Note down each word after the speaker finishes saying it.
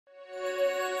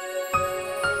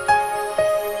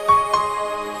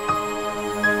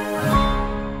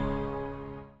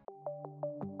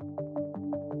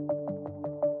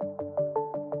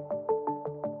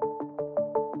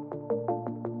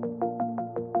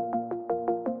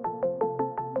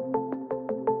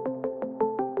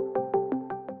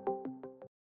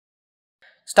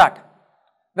Start.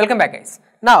 Welcome back, guys.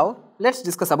 Now let's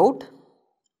discuss about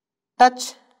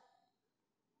touch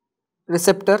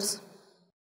receptors.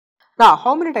 Now,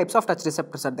 how many types of touch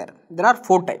receptors are there? There are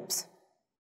 4 types.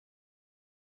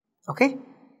 Okay,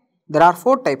 there are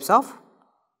 4 types of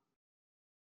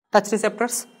touch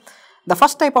receptors. The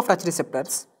first type of touch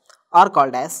receptors are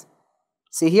called as,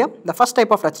 see here, the first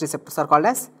type of touch receptors are called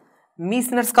as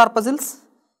Meissner's corpuscles.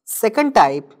 Second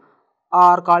type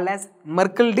are called as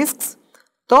Merkel discs.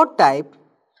 Third type,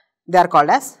 they are called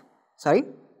as,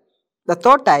 the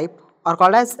third type are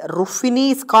called as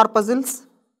Ruffini's corpuscles,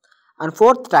 and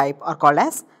fourth type are called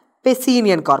as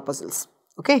Pacinian corpuscles.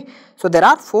 Okay, so there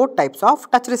are 4 types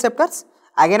of touch receptors.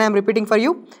 Again, I am repeating for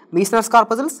you: Meissner's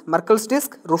corpuscles, Merkel's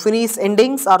disc, Ruffini's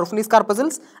endings or Ruffini's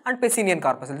corpuscles, and Pacinian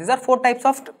corpuscles. These are 4 types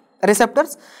of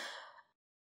receptors.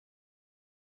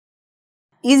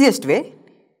 Easiest way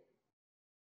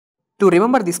to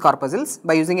remember these corpuscles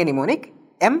by using a mnemonic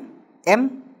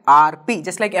MMRP,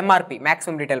 just like MRP,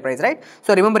 maximum retail price, right?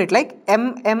 So remember it like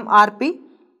MMRP.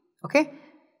 Okay,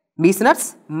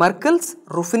 Meissner's, Merkel's,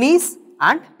 Ruffini's,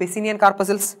 and Pacinian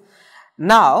corpuscles.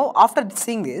 Now, after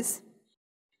seeing this,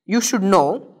 you should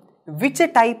know which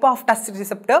type of touch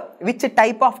receptor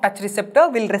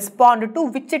will respond to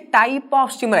which type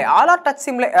of stimuli. All are touch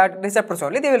receptors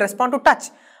only, they will respond to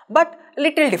touch, but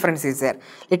little difference is there.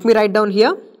 Let me write down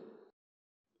here: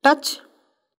 touch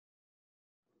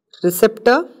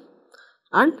receptor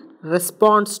and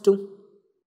response to.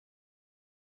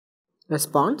 Let's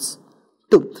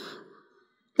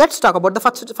talk about the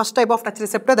first type of touch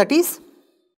receptor, that is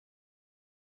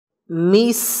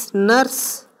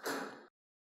Meissner's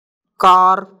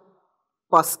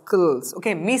corpuscles.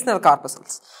 Okay, Meissner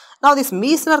corpuscles. Now these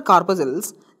Meissner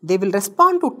corpuscles, they will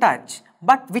respond to touch,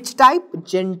 but which type?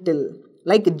 Gentle,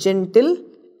 like gentle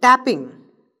tapping.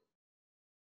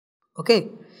 Okay,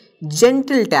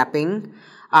 gentle tapping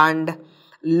and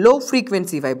low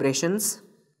frequency vibrations.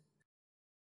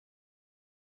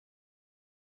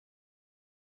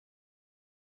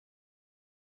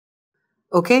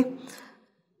 Okay,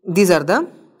 these are the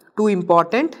 2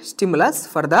 important stimulus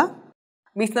for the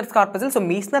Meissner's corpuscles. So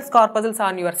Meissner's corpuscles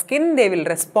on your skin, they will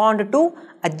respond to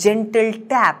a gentle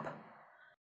tap.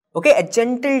 Okay, a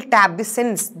gentle tap, this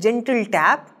sense, gentle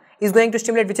tap is going to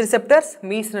stimulate which receptors?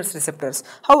 Meissner's receptors.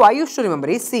 How I used to remember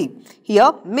is, see,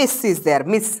 here miss is there,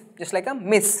 miss, just like a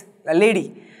miss, a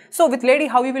lady. So with lady,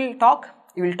 how you will talk?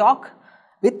 You will talk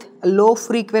with a low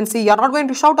frequency. You are not going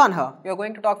to shout on her, you are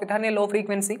going to talk with her in a low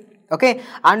frequency. Okay,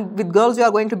 and with girls you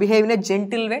are going to behave in a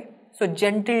gentle way. So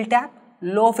gentle tap,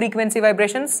 low frequency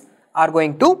vibrations are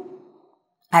going to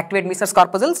activate Meissner's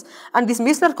corpuscles, and these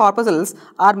Meissner corpuscles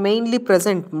are mainly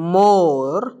present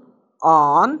more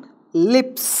on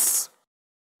lips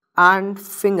and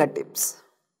fingertips.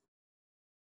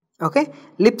 Okay,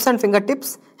 lips and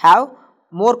fingertips have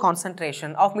more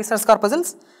concentration of Meissner's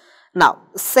corpuscles. Now,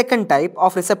 second type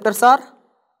of receptors are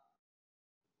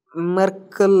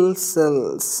Merkel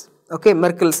cells. Okay,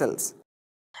 Merkel cells.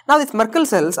 Now these Merkel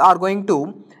cells are going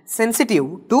to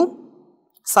sensitive to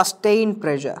sustained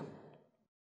pressure.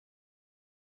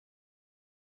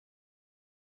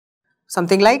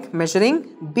 Something like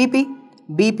measuring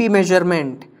BP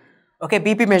measurement. Okay,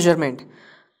 BP measurement.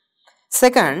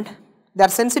 Second, they are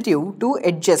sensitive to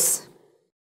edges.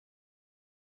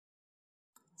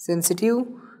 Sensitive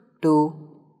to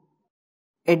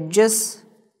edges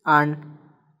and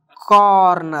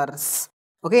corners.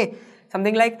 Okay,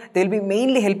 something like they will be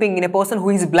mainly helping in a person who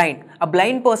is blind. A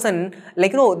blind person,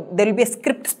 like, there will be a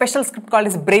script, special script called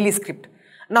as Braille script.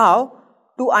 Now,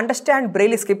 to understand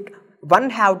Braille script,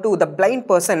 the blind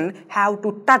person have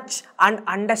to touch and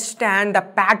understand the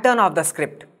pattern of the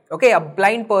script. Okay, a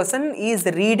blind person is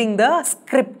reading the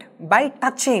script by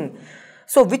touching.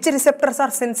 So, which receptors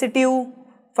are sensitive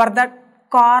for the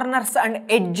corners and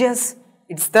edges?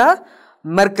 It's the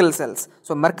Merkel cells.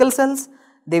 So, Merkel cells,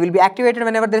 they will be activated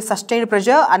whenever there is sustained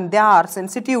pressure, and they are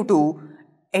sensitive to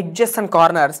edges and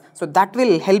corners. So, that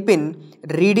will help in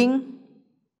reading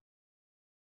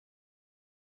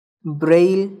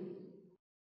Braille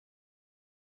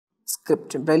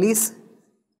script, Braille's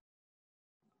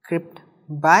script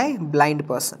by blind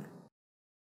person.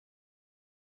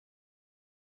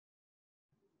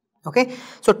 Okay,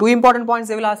 so 2 important points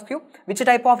they will ask you: which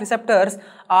type of receptors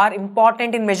are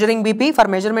important in measuring BP? For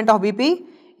measurement of BP,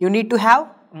 you need to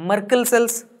have Merkel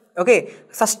cells. Okay,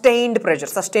 sustained pressure.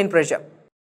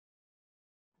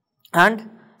 And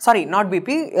sorry, not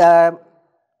BP.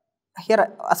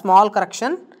 Here a small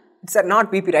correction. It's not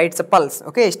BP, right? It's a pulse.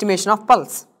 Okay, estimation of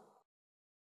pulse.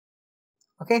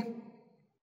 Okay.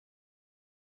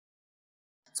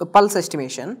 So pulse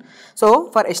estimation. So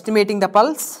for estimating the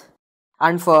pulse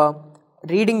and for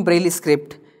reading Braille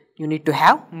script, you need to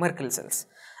have Merkel cells.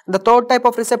 The third type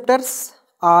of receptors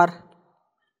are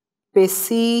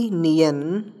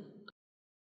Pacinian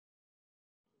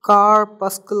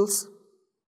corpuscles.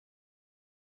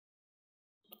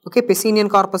 Okay, Pacinian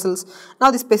corpuscles. Now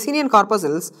these Pacinian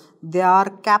corpuscles, they are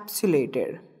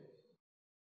capsulated.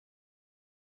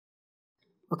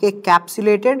 Okay,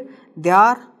 capsulated, they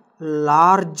are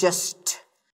largest.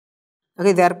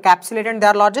 Okay, they are capsulated and they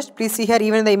are largest. Please see here,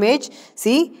 even in the image,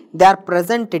 see, they are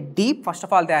present deep. First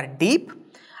of all, they are deep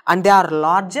and they are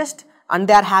largest and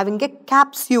they are having a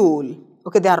capsule.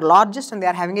 Okay, they are largest and they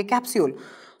are having a capsule.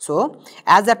 So,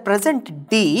 as they are present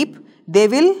deep, they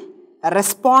will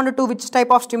respond to which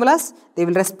type of stimulus? They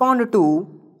will respond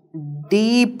to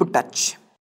deep touch.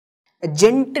 A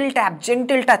gentle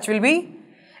touch will be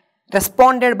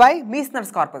responded by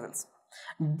Meissner's corpuscles.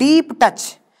 Deep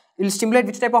touch will stimulate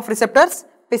which type of receptors?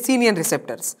 Pacinian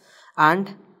receptors.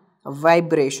 And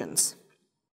vibrations.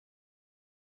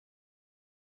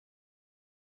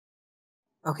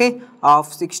 Okay,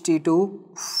 of 60 to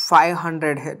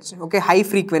 500 Hz. Okay, high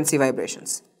frequency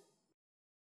vibrations.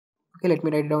 Okay, let me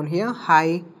write it down here,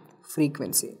 high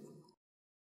frequency.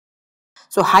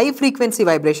 So high frequency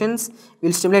vibrations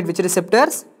will stimulate which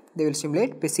receptors? They will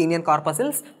stimulate Pacinian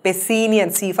corpuscles.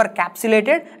 Pacinian, C for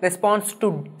capsulated, responds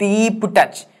to deep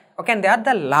touch. Okay, and they are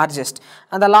the largest.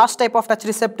 And the last type of touch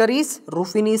receptor is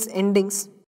Ruffini's endings.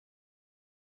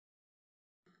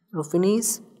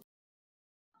 Ruffini's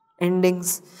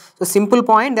endings. So simple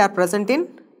point, they are present in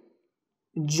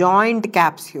joint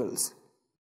capsules.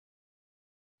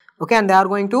 Okay, and they are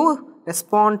going to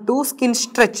respond to skin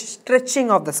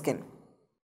stretching of the skin.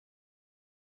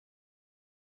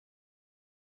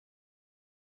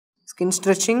 Skin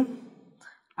stretching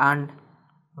and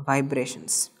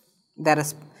vibrations.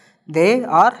 They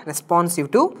are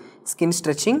responsive to skin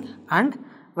stretching and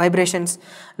vibrations.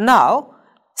 Now,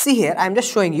 see here, I am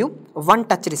just showing you one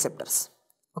touch receptors.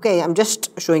 Okay, I am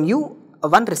just showing you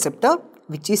one receptor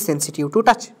which is sensitive to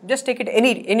touch. Just take it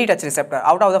any touch receptor.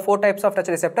 Out of the 4 types of touch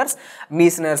receptors,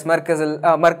 Meissner's,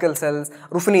 Merkel cells,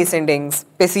 Ruffini's endings,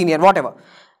 Pacinian, whatever.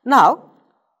 Now,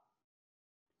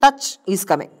 touch is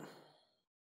coming.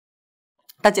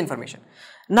 Touch information.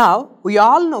 Now, we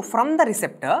all know from the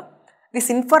receptor, this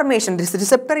information, this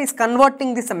receptor is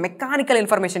converting this mechanical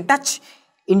information, touch,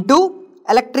 into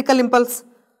electrical impulse.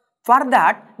 For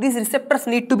that, these receptors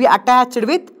need to be attached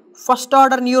with first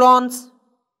order neurons.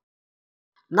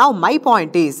 Now, my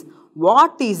point is,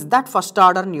 what is that first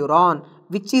order neuron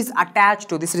which is attached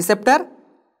to this receptor?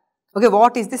 Okay,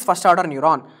 what is this first order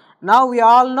neuron? Now, we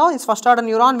all know this first order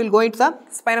neuron will go into the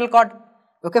spinal cord.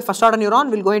 Okay, first order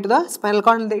neuron will go into the spinal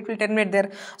cord and it will terminate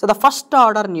there. So, the first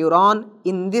order neuron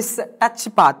in this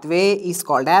touch pathway is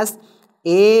called as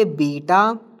A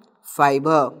beta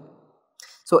fiber.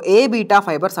 So, A beta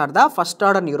fibers are the first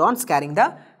order neurons carrying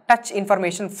the touch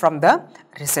information from the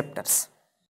receptors.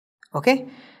 Okay.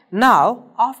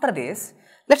 Now, after this,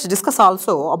 let us discuss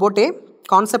also about a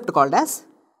concept called as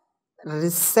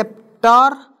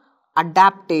receptor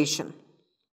adaptation.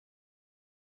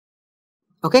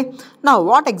 Okay. Now,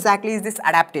 what exactly is this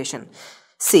adaptation?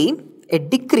 See, a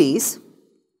decrease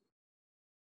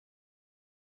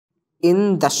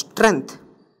in the strength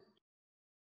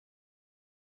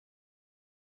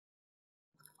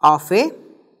of a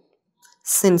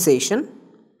sensation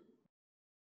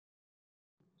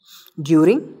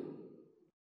during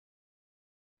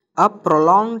a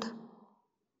prolonged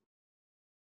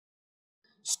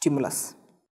stimulus.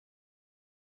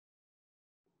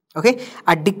 Okay,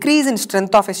 a decrease in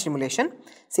strength of a stimulation.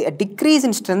 See, a decrease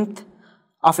in strength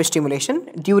of a stimulation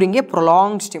during a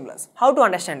prolonged stimulus. How to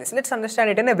understand this? Let's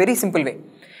understand it in a very simple way.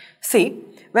 See,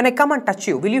 when I come and touch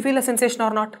you, will you feel a sensation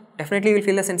or not? Definitely you will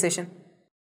feel a sensation.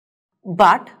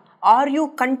 But are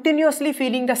you continuously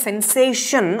feeling the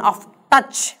sensation of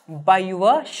touch by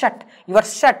your shirt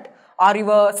or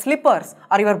your slippers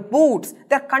or your boots?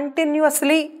 They are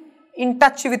continuously in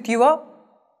touch with your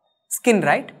skin,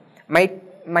 right?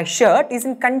 My shirt is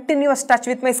in continuous touch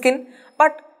with my skin,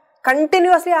 but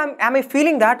continuously am I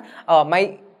feeling that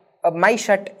my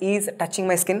shirt is touching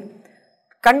my skin?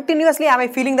 Continuously am I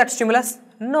feeling that stimulus?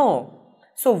 No.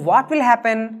 So what will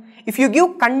happen if you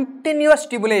give continuous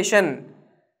stimulation?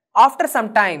 After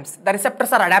some times the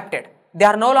receptors are adapted. They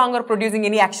are no longer producing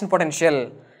any action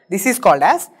potential. This is called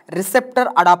as receptor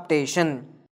adaptation.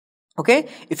 Okay,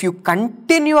 if you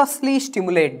continuously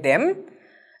stimulate them,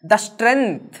 the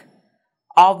strength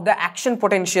of the action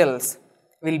potentials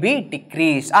will be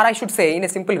decreased, or I should say in a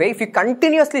simple way, if you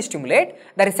continuously stimulate,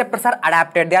 the receptors are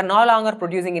adapted, they are no longer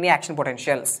producing any action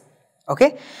potentials.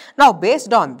 Okay. Now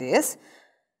based on this,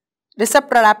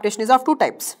 receptor adaptation is of two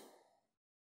types.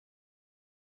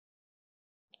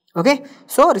 Okay.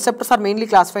 So receptors are mainly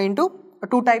classified into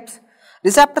two types.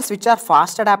 Receptors which are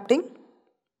fast adapting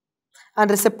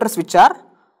and receptors which are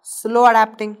slow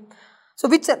adapting. So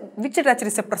which touch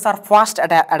receptors are fast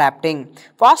adapting?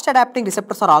 Fast adapting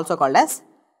receptors are also called as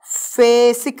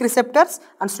Phasic receptors,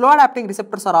 and slow adapting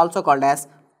receptors are also called as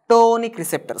Tonic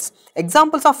receptors.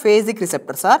 Examples of Phasic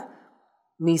receptors are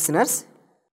Meissner's,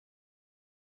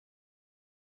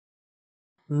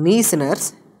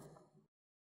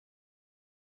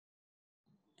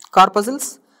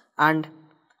 corpuscles and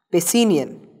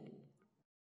Pacinian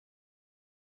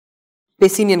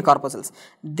corpuscles.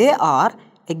 They are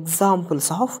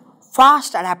examples of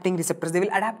fast adapting receptors. They will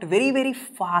adapt very, very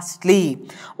fastly.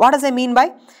 What does I mean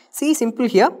by? See, simple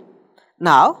here.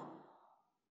 Now,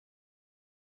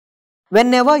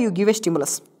 whenever you give a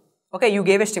stimulus, okay, you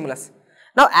gave a stimulus.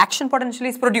 Now, action potential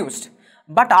is produced.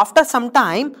 But after some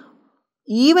time,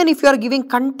 even if you are giving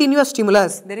continuous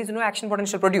stimulus, there is no action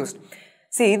potential produced.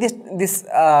 See, this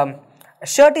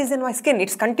shirt is in my skin,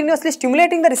 it's continuously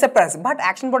stimulating the receptors, but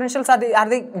action potentials are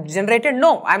they generated?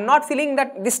 No, I am not feeling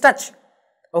that this touch.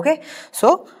 Okay,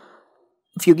 so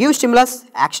if you give stimulus,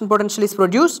 action potential is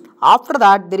produced. After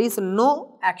that, there is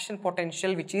no action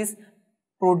potential which is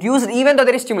produced even though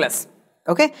there is stimulus.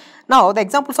 Okay, now the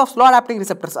examples of slow adapting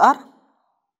receptors are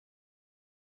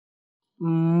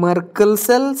Merkel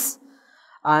cells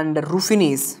and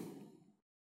Ruffini's.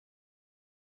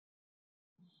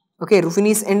 Okay,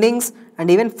 Ruffini's endings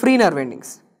and even free nerve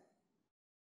endings.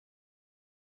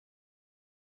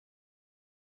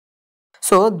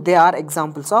 So they are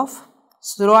examples of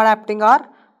slow adapting or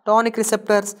tonic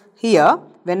receptors. Here,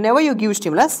 whenever you give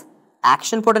stimulus,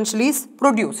 action potential is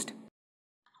produced.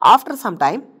 After some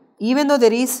time, even though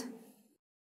there is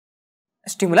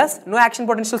stimulus, no action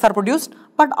potentials are produced,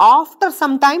 but after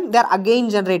some time, they are again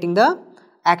generating the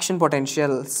action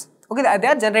potentials. Okay, they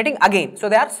are generating again. So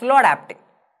they are slow adapting.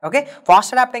 Okay,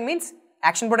 fast adapting means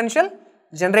action potential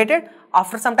generated.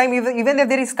 After some time, even if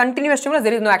there is continuous stimulus,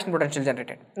 there is no action potential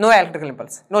generated, no electrical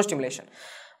impulse, no stimulation.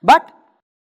 But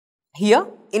here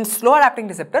in slow adapting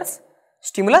receptors,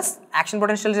 stimulus, action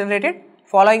potential generated.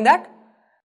 Following that,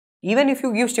 even if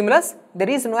you give stimulus, there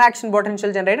is no action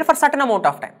potential generated for certain amount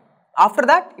of time. After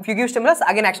that, if you give stimulus,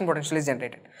 again action potential is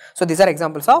generated. So these are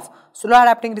examples of slow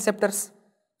adapting receptors.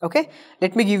 Okay,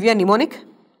 let me give you a mnemonic.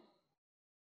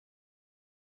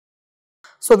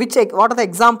 So what are the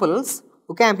examples?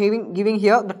 Okay, I am giving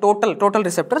here the total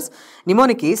receptors.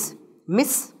 Mnemonic is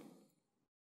Miss,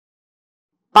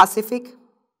 Pacific,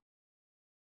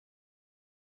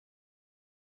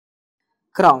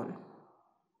 Crown.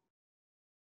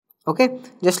 Okay,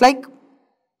 just like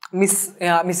Miss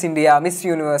India, Miss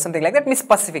Universe, something like that. Miss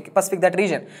Pacific, that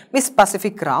region. Miss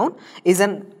Pacific Crown is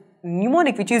a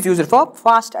mnemonic which is used for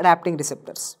fast adapting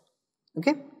receptors.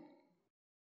 Okay,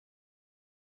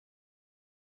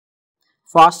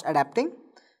 fast adapting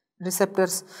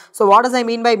receptors. So what does I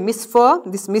mean by Miss for?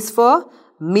 This Miss for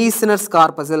Meissner's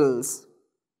corpuscles.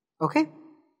 Okay,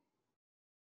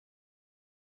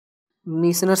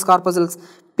 Meissner's corpuscles.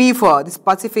 P for this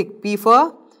Pacific. P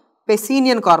for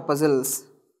Pacinian corpuscles.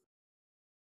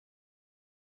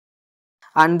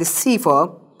 And the C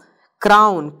for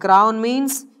crown. Crown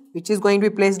means which is going to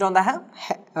be placed on the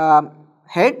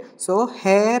head. So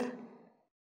hair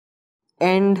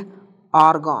and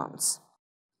organs.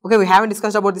 Okay, we haven't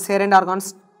discussed about this hair and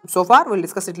organs so far, we will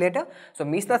discuss it later. So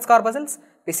Meissner's corpuscles,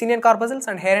 Pacinian corpuscles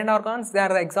and hair and organs, they are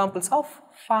the examples of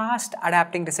fast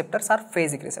adapting receptors or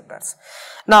phasic receptors.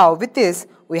 Now with this,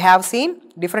 we have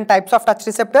seen different types of touch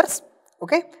receptors.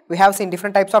 Okay, we have seen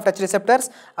different types of touch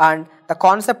receptors and the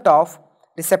concept of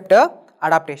receptor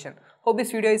adaptation. Hope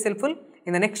this video is helpful.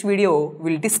 In the next video,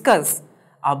 we will discuss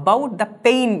about the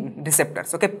pain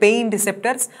receptors. Okay, pain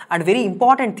receptors and very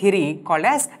important theory called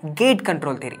as gate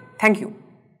control theory. Thank you.